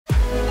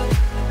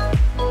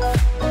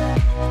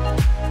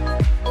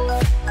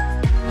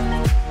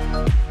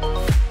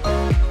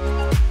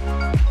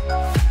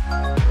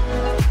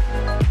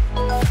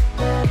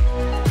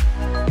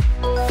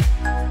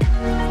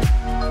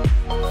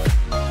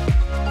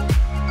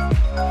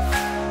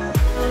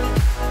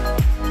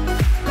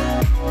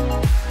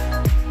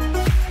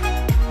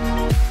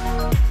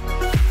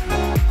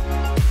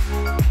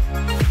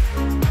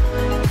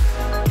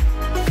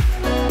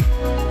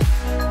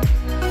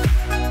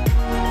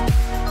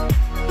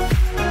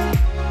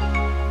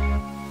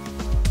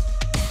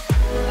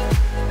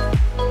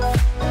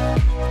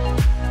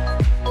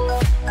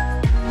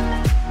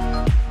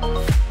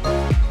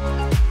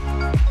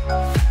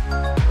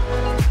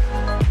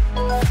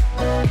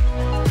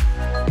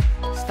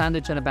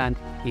Untitled Chapter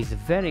is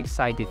very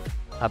excited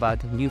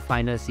about new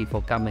financing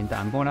for government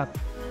Angola,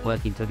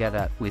 working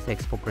together with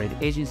export credit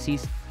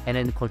agencies and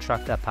then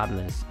contractor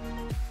partners.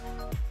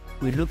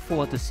 We look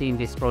forward to seeing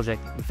this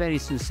project very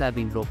soon,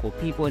 serving local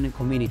people and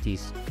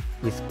communities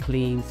with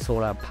clean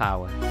solar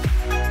power.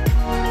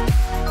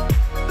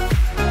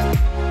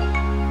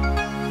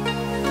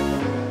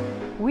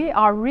 We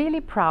are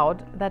really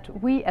proud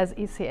that we as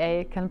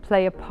ECA can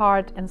play a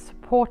part in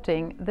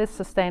supporting this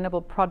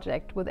sustainable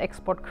project with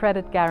export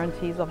credit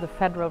guarantees of the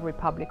Federal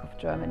Republic of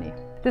Germany.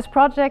 This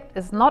project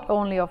is not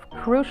only of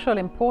crucial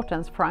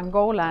importance for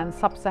Angola and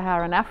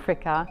sub-Saharan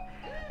Africa,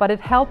 but it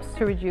helps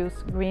to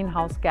reduce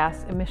greenhouse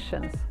gas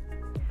emissions.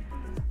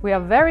 We are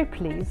very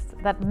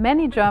pleased that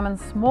many German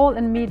small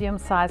and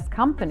medium-sized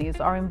companies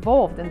are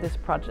involved in this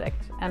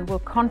project and will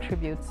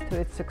contribute to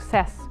its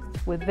success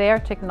with their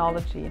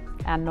technology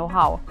and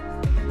know-how.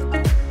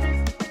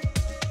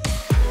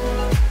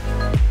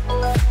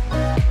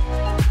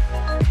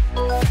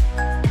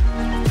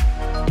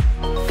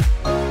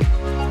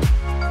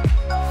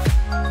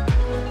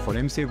 For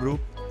MCA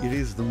Group, it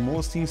is the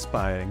most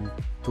inspiring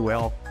to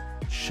help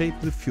shape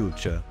the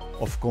future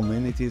of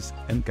communities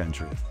and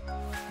countries.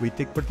 We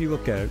take particular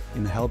care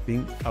in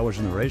helping our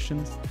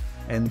generations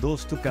and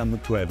those to come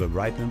to have a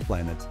brighter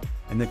planet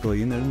and a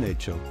cleaner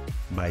nature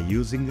by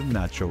using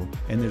natural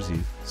energy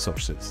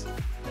sources.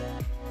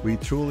 We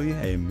truly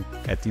aim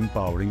at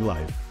empowering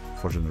life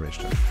for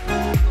generations.